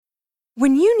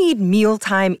When you need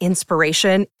mealtime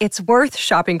inspiration, it's worth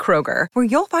shopping Kroger, where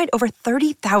you'll find over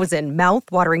 30,000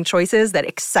 mouth-watering choices that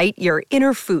excite your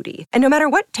inner foodie. And no matter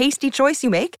what tasty choice you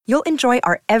make, you'll enjoy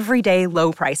our everyday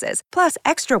low prices, plus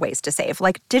extra ways to save,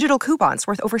 like digital coupons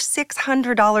worth over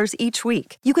 $600 each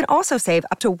week. You can also save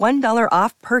up to $1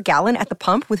 off per gallon at the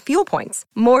pump with fuel points.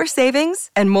 More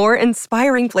savings and more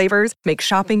inspiring flavors make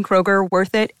shopping Kroger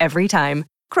worth it every time.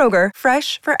 Kroger,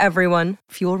 fresh for everyone.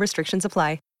 Fuel restrictions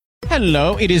apply.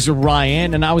 Hello, it is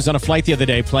Ryan, and I was on a flight the other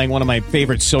day playing one of my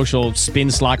favorite social spin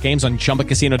slot games on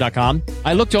ChumbaCasino.com.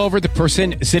 I looked over at the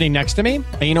person sitting next to me,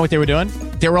 and you know what they were doing?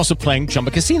 They were also playing Chumba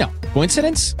Casino.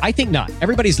 Coincidence? I think not.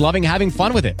 Everybody's loving having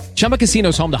fun with it. Chumba Casino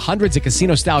is home to hundreds of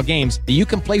casino-style games that you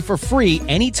can play for free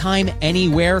anytime,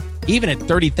 anywhere, even at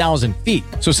 30,000 feet.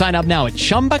 So sign up now at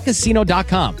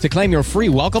ChumbaCasino.com to claim your free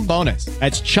welcome bonus.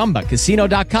 That's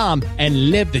ChumbaCasino.com and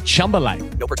live the Chumba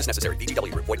life. No purchase necessary.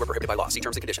 VGW. Void where prohibited by law. See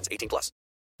terms and conditions. 18+.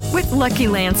 With Lucky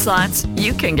Land Slots,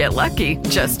 you can get lucky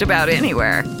just about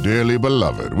anywhere. Dearly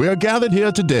beloved, we are gathered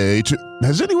here today to...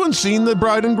 Has anyone seen the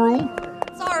bride and groom?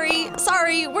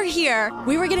 Sorry, we're here.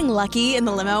 We were getting lucky in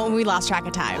the limo and we lost track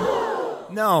of time.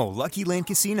 No, Lucky Land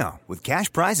Casino, with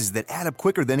cash prizes that add up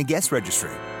quicker than a guest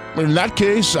registry. In that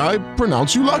case, I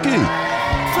pronounce you lucky.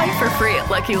 Play for free at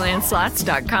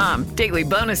LuckyLandSlots.com. Daily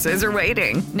bonuses are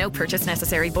waiting. No purchase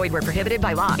necessary. Void where prohibited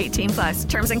by law. 18+.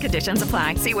 Terms and conditions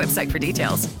apply. See website for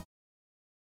details.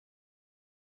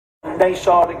 Nice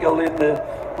article in the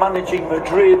Managing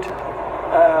Madrid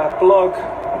blog.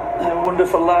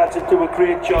 Wonderful lads that do a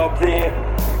great job there.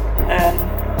 And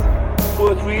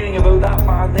worth reading about that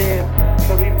man there.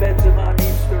 Karim Benzema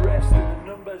needs to rest, and the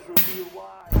numbers reveal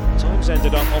why. Times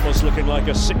ended up almost looking like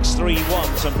a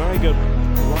 6-3-1. Some very good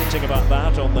writing about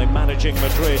that on the Managing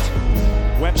Madrid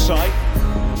website.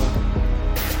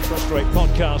 First-rate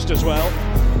podcast as well.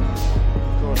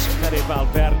 Of course, Fede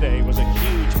Valverde was a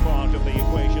huge part of the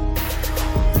equation.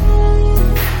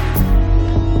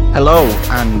 Hello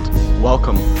and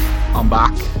welcome. I'm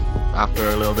back after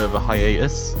a little bit of a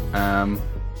hiatus.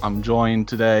 I'm joined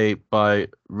today by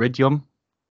Ridium.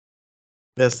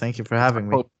 Yes, thank you for having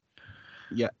me.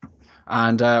 Yeah.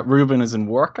 And Ruben is in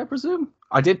work, I presume.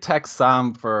 I did text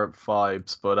Sam for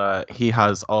vibes, but he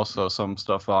has also some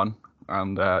stuff on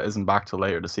and isn't back till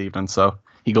later this evening. So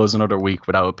he goes another week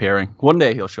without appearing. One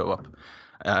day he'll show up.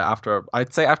 After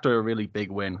a really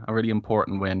big win, a really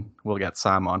important win, we'll get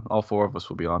Sam on. All four of us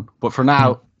will be on. But for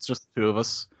now, it's just the two of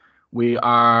us. We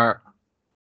are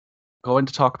going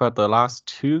to talk about the last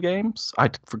two games. I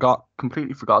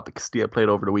completely forgot that Castilla played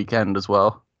over the weekend as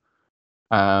well.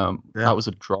 That was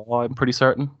a draw, I'm pretty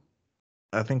certain.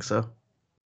 I think so.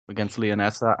 Against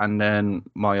Leonessa, and then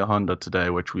Majadahonda today,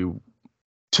 which we,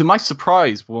 to my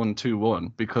surprise, won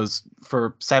 2-1, because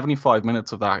for 75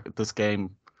 minutes of this game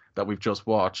that we've just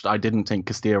watched, I didn't think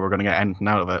Castilla were going to get anything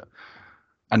out of it.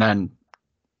 And then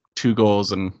 2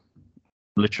 goals in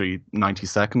literally 90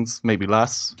 seconds, maybe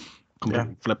less.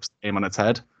 Completely flips the game on its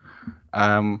head.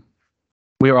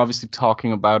 We were obviously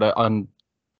talking about it on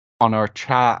our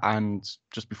chat and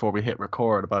just before we hit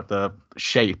record about the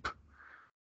shape,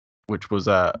 which was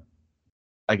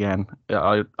again,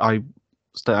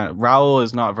 Raul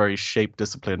is not a very shape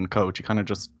disciplined coach. He kind of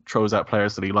just throws out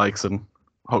players that he likes and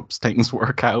hopes things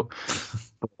work out.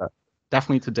 But,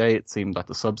 definitely today it seemed that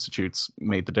the substitutes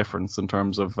made the difference in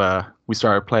terms of we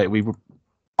started playing.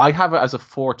 I have it as a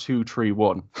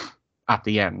 4-2-3-1 at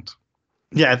the end.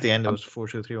 Yeah, at the end it was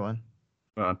 4-2-3-1.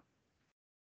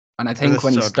 And I think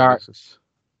when he started,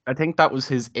 I think that was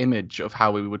his image of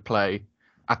how we would play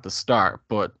at the start,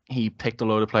 but he picked a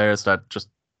load of players that just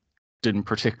didn't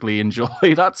particularly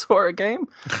enjoy that sort of game.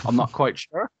 I'm not quite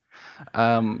sure.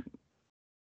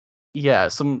 Yeah,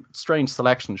 some strange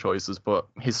selection choices, but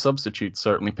his substitutes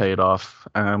certainly paid off.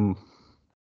 I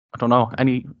don't know.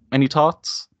 Any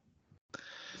thoughts?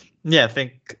 Yeah, I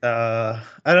think I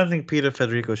don't think Peter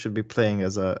Federico should be playing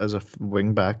as a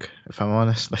wing back, if I'm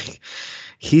honest. Like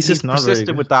he's just not persisted very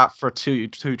good with that for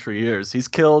 2-3 years. He's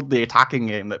killed the attacking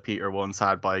game that Peter once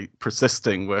had by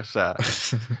persisting with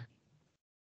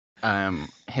him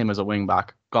as a wing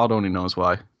back. God only knows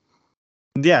why.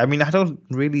 Yeah, I mean, I don't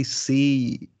really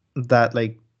see that,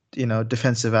 like, you know,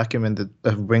 defensive acumen that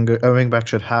a wing back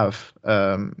should have.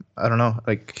 I don't know.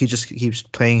 Like, he just keeps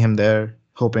playing him there,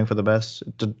 hoping for the best.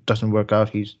 It doesn't work out.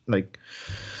 He's like,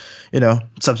 you know,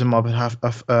 subs him up at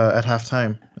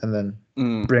halftime and then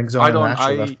brings on a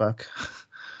natural left back.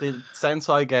 The sense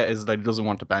I get is that he doesn't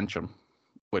want to bench him,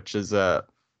 which is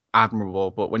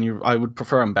admirable. But I would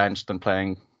prefer him benched than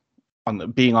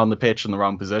being on the pitch in the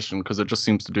wrong position, because it just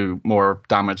seems to do more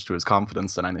damage to his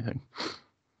confidence than anything.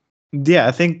 Yeah,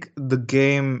 I think the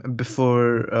game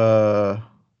before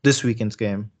this weekend's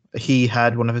game, he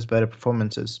had one of his better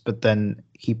performances, but then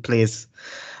he plays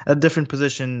a different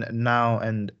position now,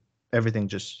 and everything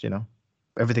just,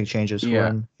 everything changes for Yeah.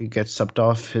 him. He gets subbed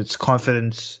off. His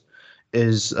confidence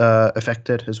is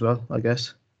affected as well, I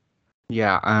guess.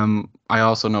 Yeah,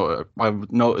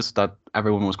 I've noticed that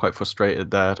everyone was quite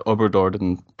frustrated that Obrador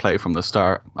didn't play from the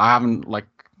start. I haven't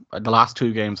the last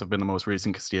two games have been the most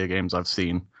recent Castilla games I've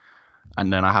seen,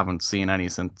 and then I haven't seen any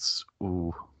since.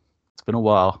 Ooh, it's been a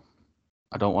while.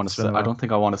 I don't want to say. I don't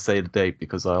think I want to say the date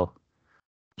because I'll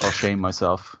shame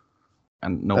myself,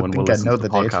 and no I one will think I listen know to the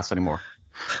the date. podcast anymore.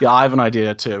 Yeah, I have an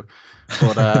idea too,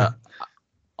 but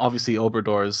obviously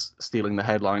Obrador is stealing the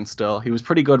headline still. He was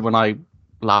pretty good when I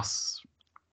last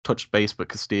touched base with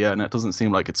Castilla, and it doesn't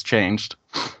seem like it's changed.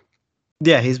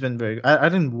 Yeah, he's been very good. I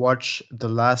didn't watch the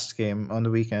last game on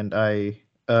the weekend. I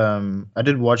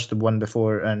did watch the one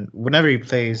before, and whenever he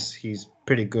plays, he's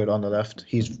pretty good on the left.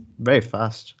 He's very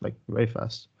fast, like very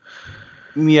fast.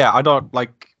 Yeah, I don't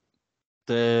like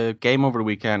the game over the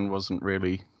weekend wasn't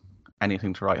really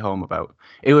anything to write home about.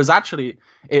 It was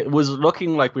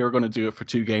looking like we were going to do it for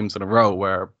two games in a row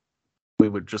where we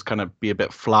would just kind of be a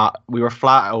bit flat. We were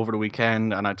flat over the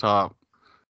weekend, and I thought,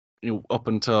 up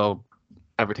until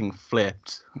everything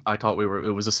flipped, I thought it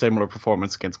was a similar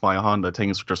performance against Majadahonda.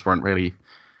 Things just weren't really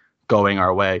going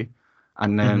our way.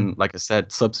 And then, like I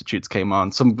said, substitutes came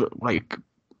on.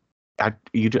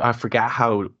 I forget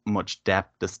how much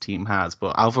depth this team has,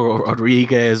 but Alvaro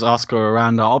Rodriguez, Oscar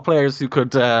Aranda, all players who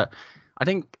could, I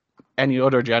think any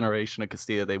other generation of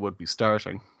Castilla, they would be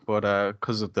starting. But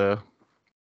because of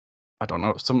I don't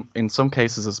know, in some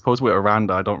cases, I suppose with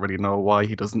Aranda, I don't really know why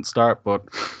he doesn't start, but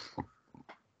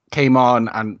came on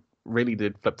and really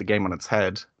did flip the game on its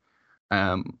head.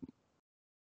 In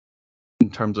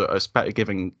terms of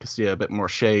giving Castilla a bit more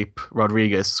shape.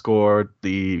 Rodriguez scored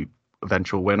the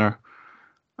eventual winner.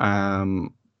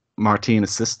 Martin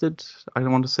assisted. I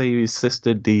don't want to say he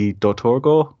assisted the Dotor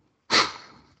goal.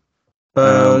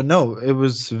 No, it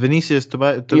was Vinicius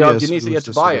Tobias.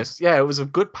 Tobias. Yeah, it was a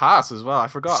good pass as well. I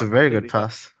forgot. It's a very good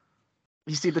pass.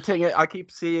 You see, the thing, I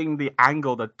keep seeing the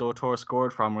angle that Dotor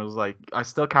scored from. I was like, I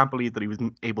still can't believe that he was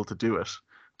able to do it.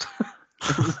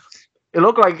 It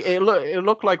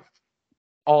looked like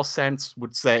all sense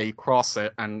would say cross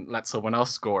it and let someone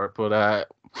else score, but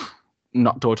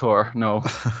not Dotor. No.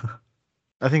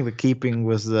 I think the keeping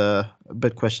was a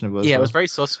bit questionable. Yeah, it was very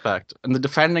suspect, and the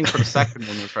defending for the second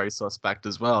one was very suspect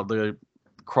as well. The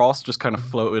cross just kind of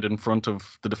floated in front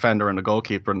of the defender and the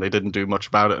goalkeeper, and they didn't do much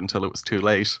about it until it was too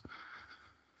late.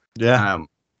 Yeah.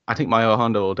 I think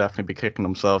Majadahonda will definitely be kicking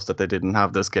themselves that they didn't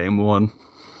have this game won.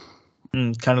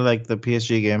 Kind of like the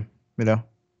PSG game,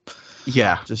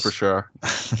 Yeah, for sure.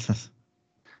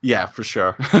 Yeah, for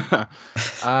sure.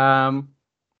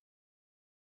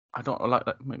 I don't like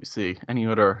that. Maybe see any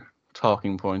other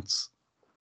talking points.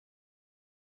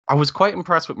 I was quite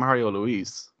impressed with Mario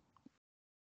Luis.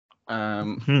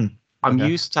 I'm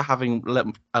used to having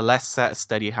a less set of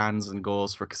steady hands and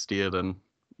goals for Castilla than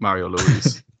Mario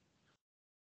Luis.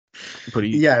 But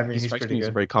he's pretty good. He's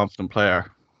a very confident player.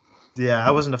 Yeah,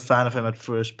 I wasn't a fan of him at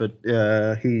first, but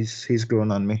he's grown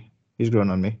on me. He's grown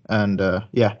on me, and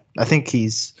I think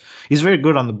he's very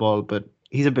good on the ball, but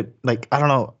he's a bit like, I don't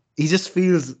know. He just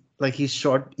feels like he's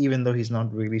short, even though he's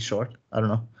not really short. I don't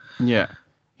know. Yeah,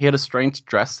 he had a strange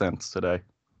dress sense today.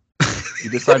 He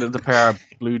decided to pair a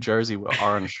blue jersey with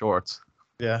orange shorts.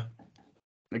 Yeah,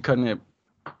 it kind of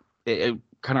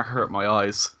hurt my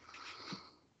eyes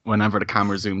whenever the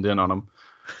camera zoomed in on him.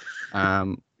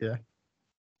 Yeah,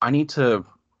 I need to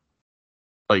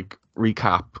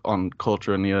recap on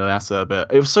culture in the ELSA a bit.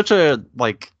 It was such a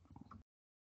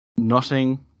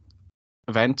nothing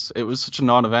event. It was such a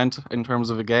non-event in terms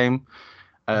of a game,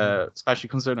 especially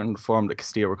considering the form that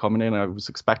Castilla were coming in. I was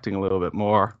expecting a little bit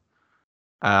more.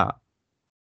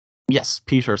 Yes,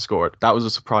 Peter scored. That was a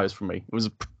surprise for me. It was.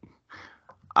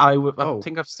 I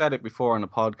think I've said it before on the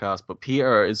podcast, but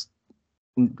Peter is,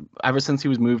 ever since he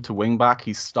was moved to wing back,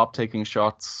 he's stopped taking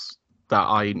shots that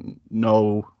I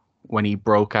know when he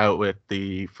broke out with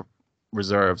the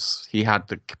reserves, he had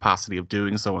the capacity of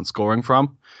doing so and scoring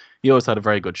from. He always had a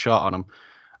very good shot on him.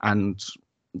 And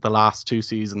the last two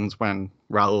seasons, when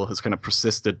Raul has kind of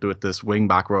persisted with this wing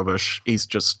back rubbish, he's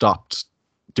just stopped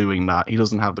doing that. He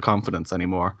doesn't have the confidence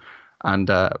anymore. And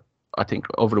I think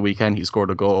over the weekend he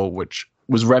scored a goal which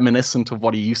was reminiscent of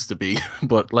what he used to be.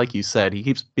 But like you said, he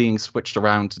keeps being switched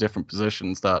around to different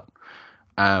positions that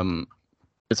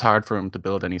it's hard for him to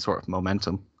build any sort of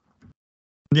momentum.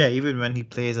 Yeah, even when he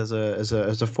plays as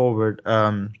a forward,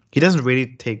 he doesn't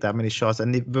really take that many shots,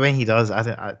 and when he does,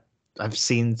 I I've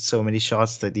seen so many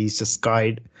shots that he's just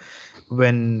skied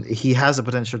when he has the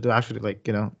potential to actually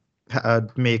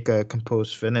make a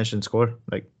composed finish and score.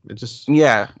 Like it just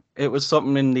Yeah, it was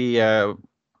something in the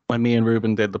when me and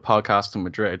Ruben did the podcast in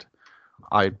Madrid.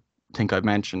 I think I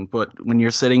mentioned, but when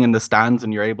you're sitting in the stands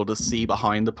and you're able to see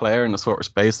behind the player and the sort of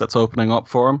space that's opening up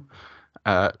for him,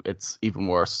 it's even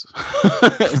worse.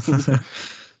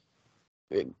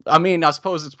 I mean, I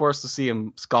suppose it's worse to see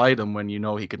him sky them when you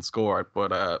know he can score,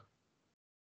 but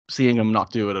seeing him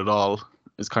not do it at all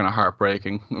is kind of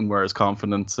heartbreaking, and where his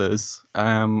confidence is.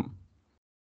 I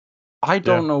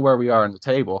don't know where we are in the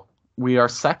table. We are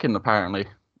second, apparently,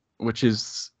 which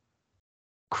is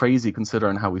crazy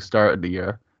considering how we started the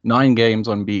year. 9 games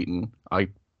unbeaten. I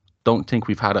don't think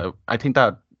we've had I think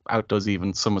that outdoes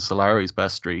even some of Solari's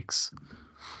best streaks.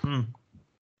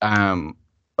 Are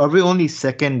we only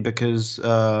second because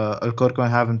Alcorcon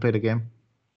haven't played a game?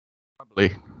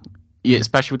 Probably. Yeah,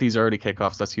 especially with these early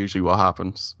kickoffs, that's usually what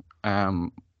happens.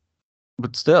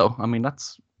 But still, I mean,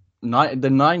 that's the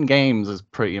 9 games is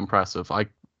pretty impressive.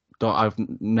 I've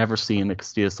never seen a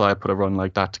Castilla side put a run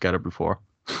like that together before.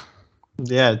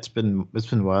 Yeah, it's been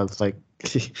wild. Like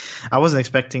I wasn't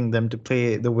expecting them to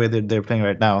play the way that they're playing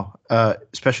right now,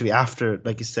 especially after,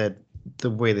 like you said, the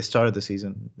way they started the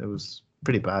season. It was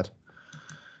pretty bad.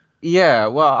 Yeah,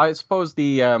 well, I suppose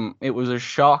it was a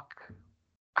shock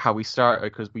how we started,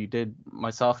 because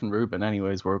myself and Ruben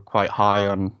anyways were quite high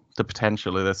on the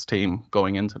potential of this team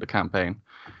going into the campaign.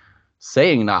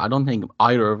 Saying that, I don't think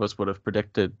either of us would have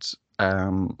predicted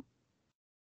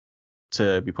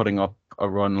to be putting up a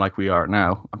run like we are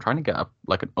now. I'm trying to get an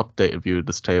updated view of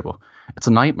this table. It's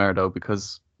a nightmare though,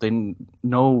 because no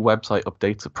website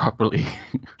updates it properly.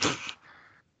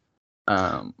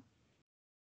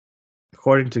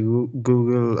 According to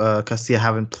Google, Castilla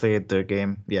haven't played their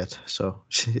game yet, so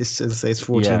it's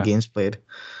 14 games played.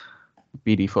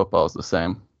 BD football is the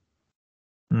same.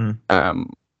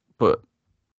 But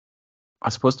I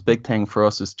suppose the big thing for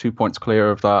us is 2 points clear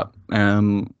of that.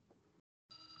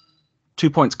 2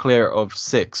 points clear of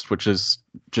 6th, which is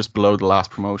just below the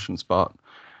last promotion spot.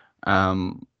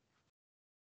 That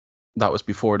was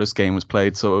before this game was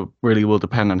played, so it really will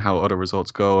depend on how other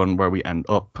results go and where we end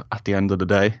up at the end of the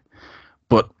day.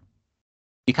 But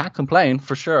you can't complain,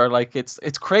 for sure. Like it's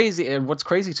crazy. And what's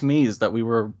crazy to me is that we've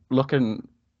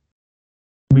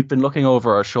been looking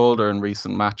over our shoulder in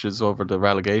recent matches over the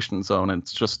relegation zone, and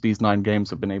it's just these 9 games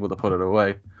have been able to put it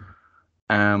away.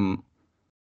 Being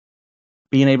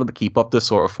able to keep up this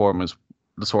sort of form is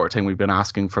the sort of thing we've been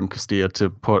asking from Castilla to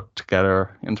put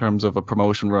together in terms of a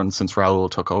promotion run since Raul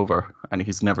took over, and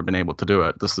he's never been able to do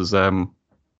it. This is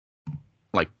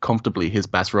comfortably his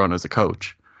best run as a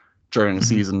coach during a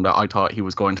season that I thought he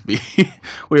was going to be.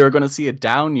 We were going to see a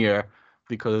down year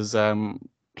because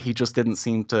he just didn't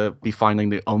seem to be finding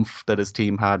the oomph that his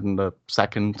team had in the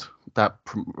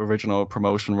original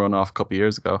promotion run off a couple of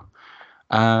years ago.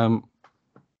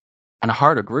 And a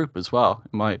harder group as well,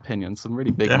 in my opinion. Some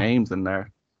really big names in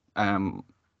there.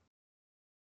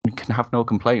 We can have no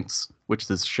complaints, which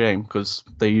is a shame because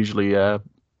they usually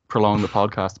prolong the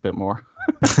podcast a bit more.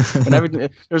 And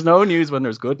there's no news when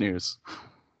there's good news.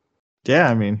 Yeah,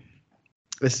 I mean,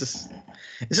 it's just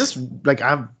like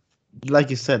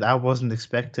you said, I wasn't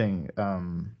expecting.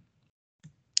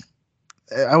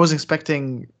 I was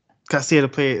expecting Castilla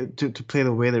to play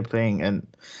the way they're playing, and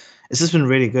it's just been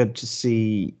really good to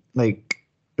see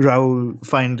Raul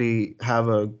finally have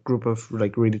a group of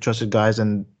really trusted guys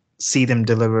and see them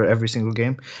deliver every single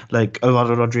game. Like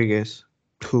Alvaro Rodriguez,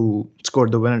 who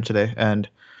scored the winner today, and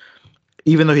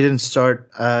even though he didn't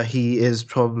start, he is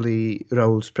probably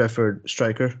Raul's preferred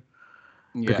striker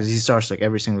because he starts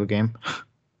every single game.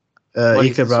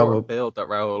 He's the sort of build that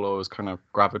Raul always kind of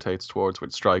gravitates towards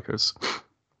with strikers.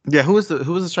 Yeah, who was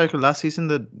the striker last season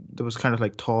that was kind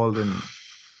of tall, and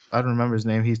I don't remember his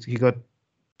name. He got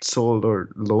sold or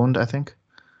loaned, I think.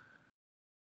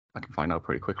 I can find out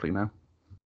pretty quickly now.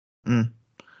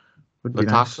 Would be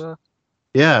Latasa? Nice.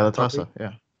 Yeah, Latasa.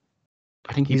 Yeah.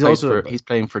 I think he's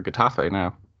playing for Getafe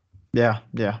now. Yeah.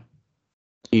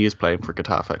 He is playing for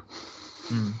Getafe.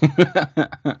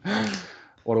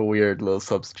 What a weird little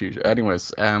substitution.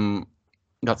 Anyways,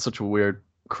 that's such a weird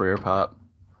career path.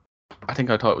 I think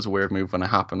I thought it was a weird move when it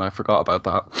happened. I forgot about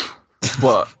that.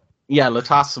 But yeah,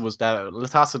 Latasa was there.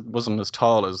 Latasa wasn't as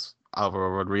tall as Alvaro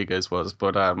Rodriguez was,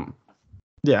 but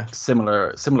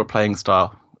similar playing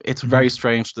style. It's very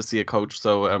strange to see a coach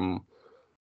so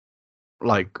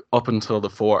up until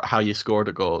how you score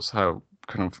the goals, how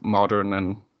kind of modern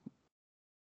and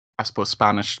I suppose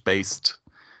Spanish based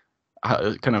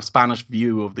kind of Spanish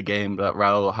view of the game that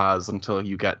Raul has until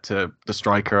you get to the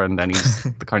striker, and then he's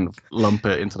the kind of lump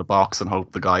it into the box and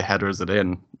hope the guy headers it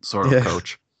in sort of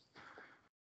coach.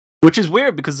 Which is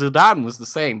weird because Zidane was the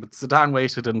same, but Zidane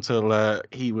waited until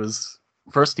he was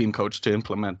first team coach to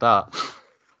implement that.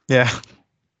 Yeah.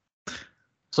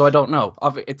 So I don't know.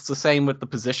 It's the same with the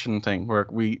position thing, where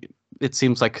it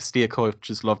seems like Castilla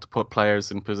coaches love to put players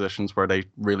in positions where they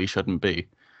really shouldn't be.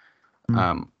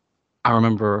 I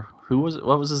remember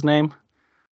what was his name?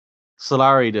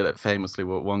 Solari did it famously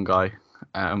with one guy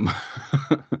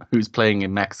who's playing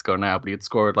in Mexico now, but he had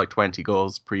scored like 20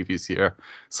 goals previous year.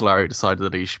 Solari decided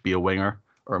that he should be a winger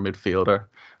or a midfielder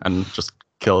and just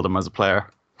killed him as a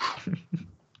player.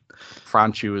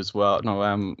 Franchu as well.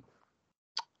 No,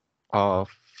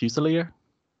 Fusilier.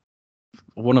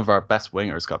 One of our best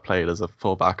wingers got played as a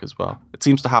fullback as well. It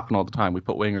seems to happen all the time. We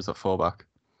put wingers at fullback.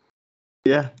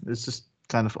 Yeah, it's just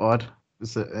kind of odd.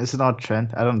 It's an odd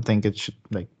trend. I don't think it should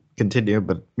continue,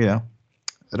 but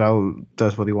Raul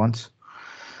does what he wants.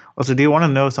 Also, do you want to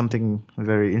know something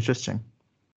very interesting?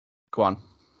 Go on.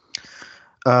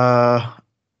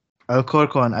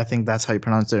 Alcorcon, I think that's how you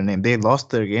pronounce their name. They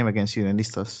lost their game against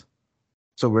Unionistas.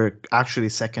 So we're actually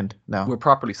second now. We're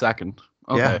properly second.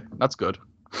 Okay, yeah. That's good.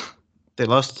 They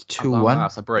lost 2-1.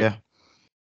 That's a break. Yeah.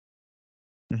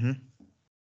 Mm-hmm.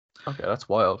 Okay, that's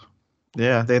wild.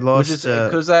 Yeah, they lost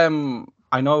because I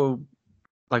know,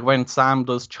 like, when Sam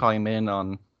does chime in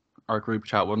on our group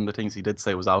chat, one of the things he did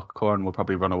say was Alcorn will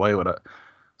probably run away with it.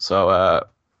 So,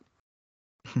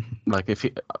 like,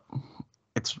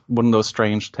 it's one of those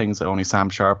strange things that only Sam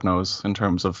Sharp knows in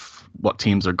terms of what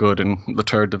teams are good in the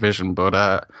third division.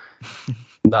 But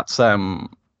that's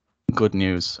good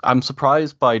news. I'm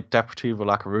surprised by Deportivo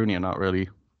La Coruña not really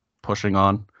pushing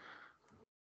on.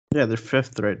 Yeah, they're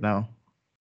fifth right now.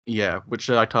 Yeah, which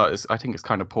I think is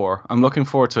kind of poor. I'm looking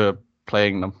forward to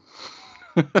playing them.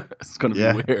 It's going to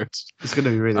be weird. It's going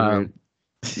to be really weird.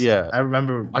 Yeah, I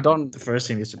remember. The first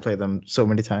team used to play them so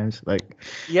many times. Like,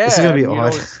 yeah, it's going to be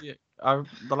odd.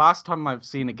 The last time I've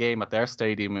seen a game at their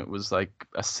stadium, it was like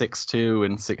a 6-2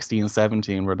 in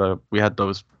 16-17, where we had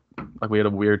those. Like, we had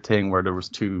a weird thing where there was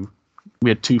two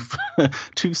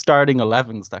two starting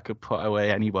 11s that could put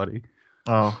away anybody.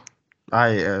 Oh,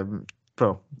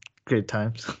 great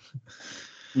times.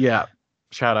 Yeah,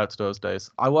 shout out to those days.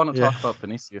 I want to talk about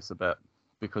Vinicius a bit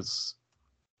because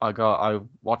I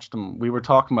watched him. We were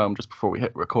talking about him just before we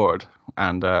hit record,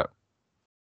 and I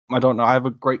don't know. I have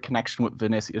a great connection with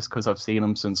Vinicius because I've seen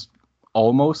him since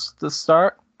almost the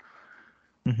start.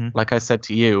 Mm-hmm. Like I said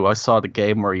to you, I saw the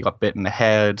game where he got bit in the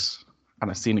head,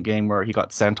 and I've seen a game where he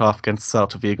got sent off against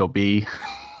Celta Vigo B.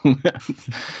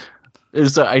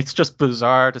 It's just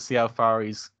bizarre to see how far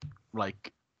he's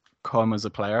come as a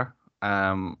player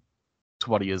to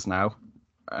what he is now,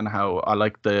 and how I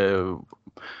like I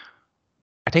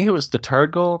think it was the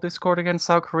third goal they scored against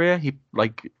South Korea. He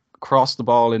crossed the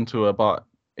ball into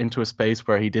a space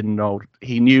where he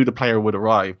knew the player would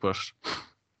arrive, but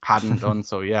hadn't done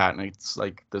so yet. And it's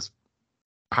like this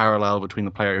parallel between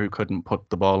the player who couldn't put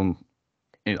the ball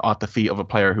at the feet of a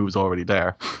player who was already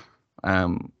there.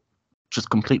 Just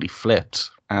completely flipped.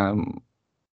 I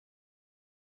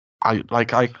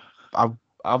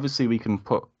obviously we can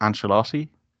put Ancelotti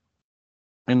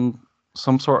in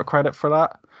some sort of credit for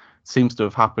that. Seems to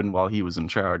have happened while he was in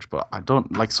charge, but I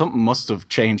don't something must have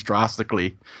changed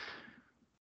drastically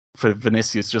for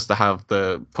Vinicius just to have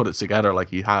put it together like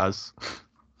he has.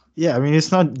 Yeah, I mean,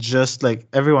 it's not just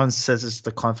everyone says it's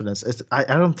the confidence. I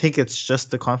don't think it's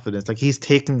just the confidence. He's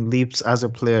taking leaps as a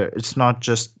player. It's not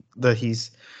just that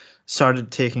he's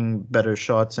started taking better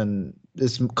shots and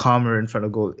is calmer in front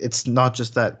of goal. It's not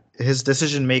just that. His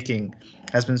decision making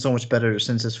has been so much better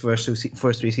since his first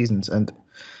 3 seasons, and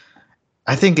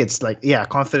I think it's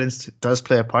confidence does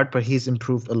play a part, but he's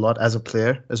improved a lot as a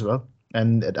player as well.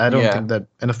 And I don't think that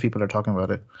enough people are talking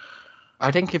about it.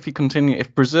 I think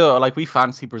if Brazil, we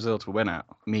fancy Brazil to win it,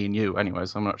 me and you,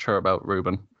 anyways. I'm not sure about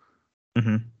Ruben.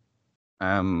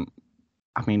 Mm-hmm.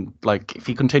 I mean, if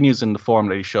he continues in the form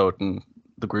that he showed in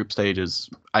the group stages,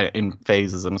 in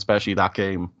phases, and especially that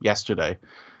game yesterday,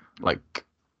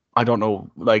 I don't know,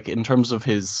 in terms of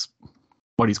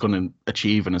what he's going to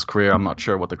achieve in his career, I'm not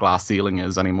sure what the glass ceiling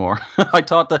is anymore. I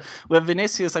thought that with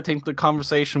Vinicius, I think the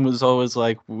conversation was always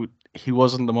he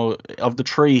wasn't of the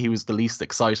three, he was the least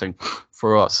exciting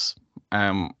for us.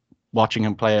 Watching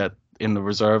him play in the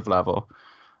reserve level,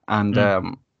 and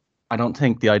I don't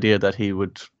think the idea that he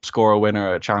would score a winner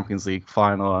at a Champions League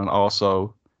final and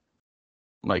also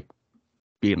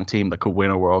being a team that could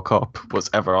win a World Cup was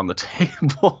ever on the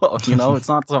table. You know, it's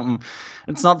not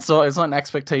an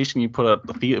expectation you put at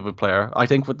the feet of a player. I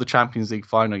think with the Champions League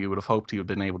final, you would have hoped he would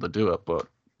have been able to do it, but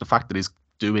the fact that he's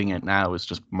doing it now is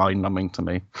just mind-numbing to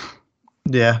me.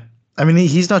 Yeah. I mean,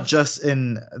 he's not just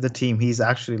in the team. He's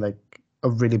actually like a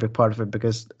really big part of it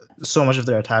because so much of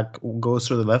their attack goes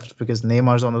through the left because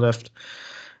Neymar's on the left.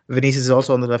 Vinicius is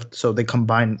also on the left, so they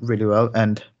combine really well.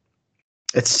 And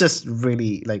it's just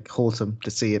really like wholesome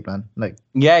to see it, man. Like,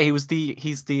 yeah, he's the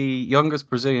youngest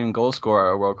Brazilian goal scorer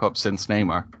at a World Cup since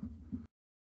Neymar.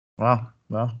 Wow.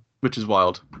 Which is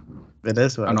wild. It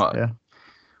is wild, yeah.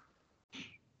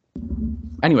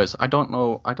 Anyways, I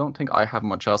don't think I have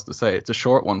much else to say. It's a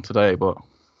short one today, but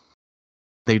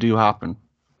they do happen.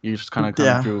 You just kind of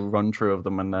do a run through of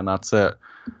them, and then that's it.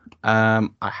 I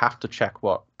have to check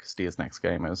what Castilla's next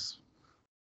game is.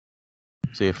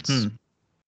 See if it's...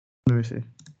 Let me see.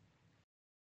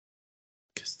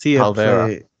 Castilla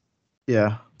play...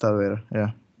 Yeah, Talavera,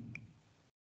 yeah.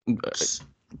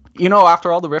 You know,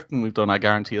 after all the rifting we've done, I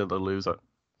guarantee that they'll lose it.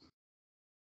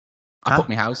 I put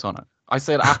my house on it. I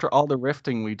said after all the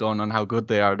rifting we've done on how good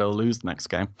they are, they'll lose the next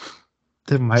game.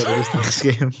 They might lose the next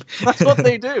game. That's what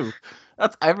they do.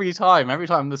 That's every time. Every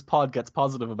time this pod gets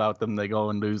positive about them, they go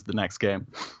and lose the next game.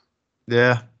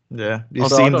 Yeah. You've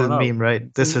seen the meme,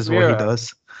 right? This is what he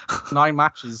does. 9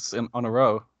 matches on a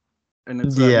row. And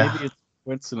it's maybe it's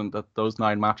coincident that those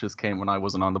 9 matches came when I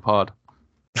wasn't on the pod.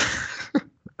 It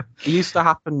used to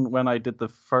happen when I did the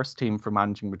first team for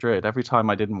Managing Madrid. Every time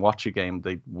I didn't watch a game,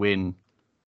 they'd win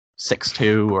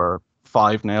 6-2 or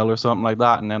 5-0 or something like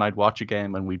that. And then I'd watch a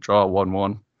game and we'd draw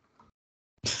 1-1.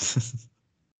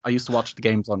 I used to watch the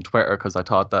games on Twitter because I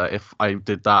thought that if I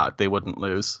did that, they wouldn't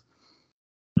lose.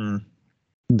 The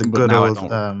good old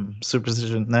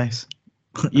superstition. Nice.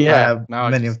 Yeah. I have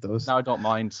many of those. Now I don't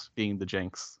mind being the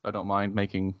jinx. I don't mind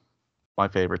making my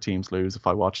favorite teams lose if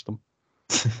I watch them.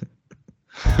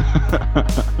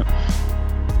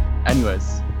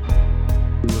 Anyways,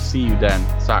 we will see you then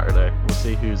Saturday. We'll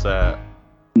see who's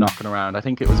knocking around. I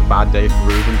think it was a bad day for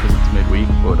Ruben because it's midweek,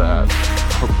 but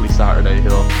hopefully Saturday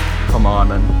he'll come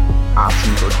on and ask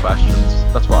some good questions.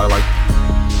 That's what I like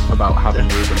about having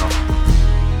Ruben on.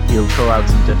 He'll throw out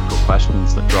some difficult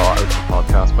questions that draw out the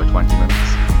podcast by 20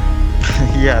 minutes.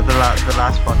 Yeah, the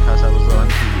last podcast I was on,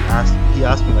 he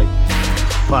asked me like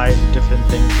 5 different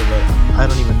things about I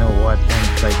don't even know what,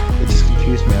 and like it just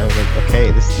confused me. I was like,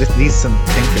 okay, this needs some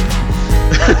thinking.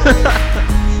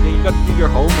 Yeah, you got to do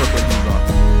your homework when he's on.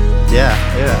 Yeah,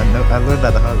 no, I learned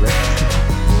that the hard way.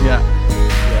 Yeah.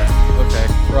 Okay,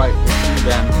 right. We'll see you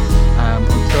then.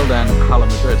 Until then, Hala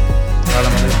Madrid. Hala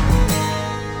Madrid.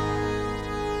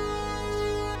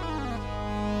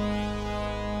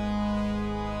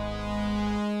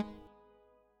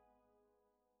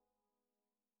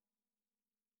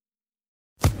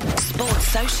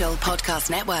 Social Podcast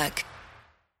Network.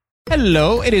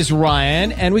 Hello, it is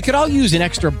Ryan, and we could all use an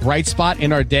extra bright spot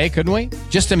in our day, couldn't we?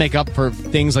 Just to make up for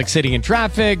things like sitting in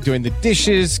traffic, doing the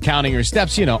dishes, counting your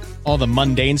steps, you know, all the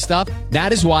mundane stuff.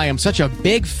 That is why I'm such a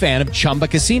big fan of Chumba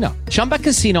Casino. Chumba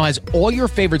Casino has all your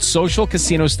favorite social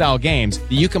casino-style games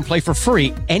that you can play for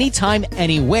free anytime,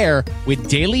 anywhere with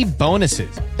daily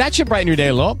bonuses. That should brighten your day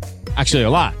a little. Actually, a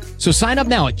lot. So sign up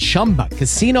now at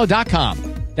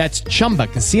ChumbaCasino.com. That's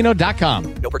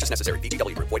ChumbaCasino.com. No purchase necessary.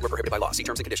 VGW Group. Void where prohibited by law. See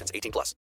terms and conditions. 18+.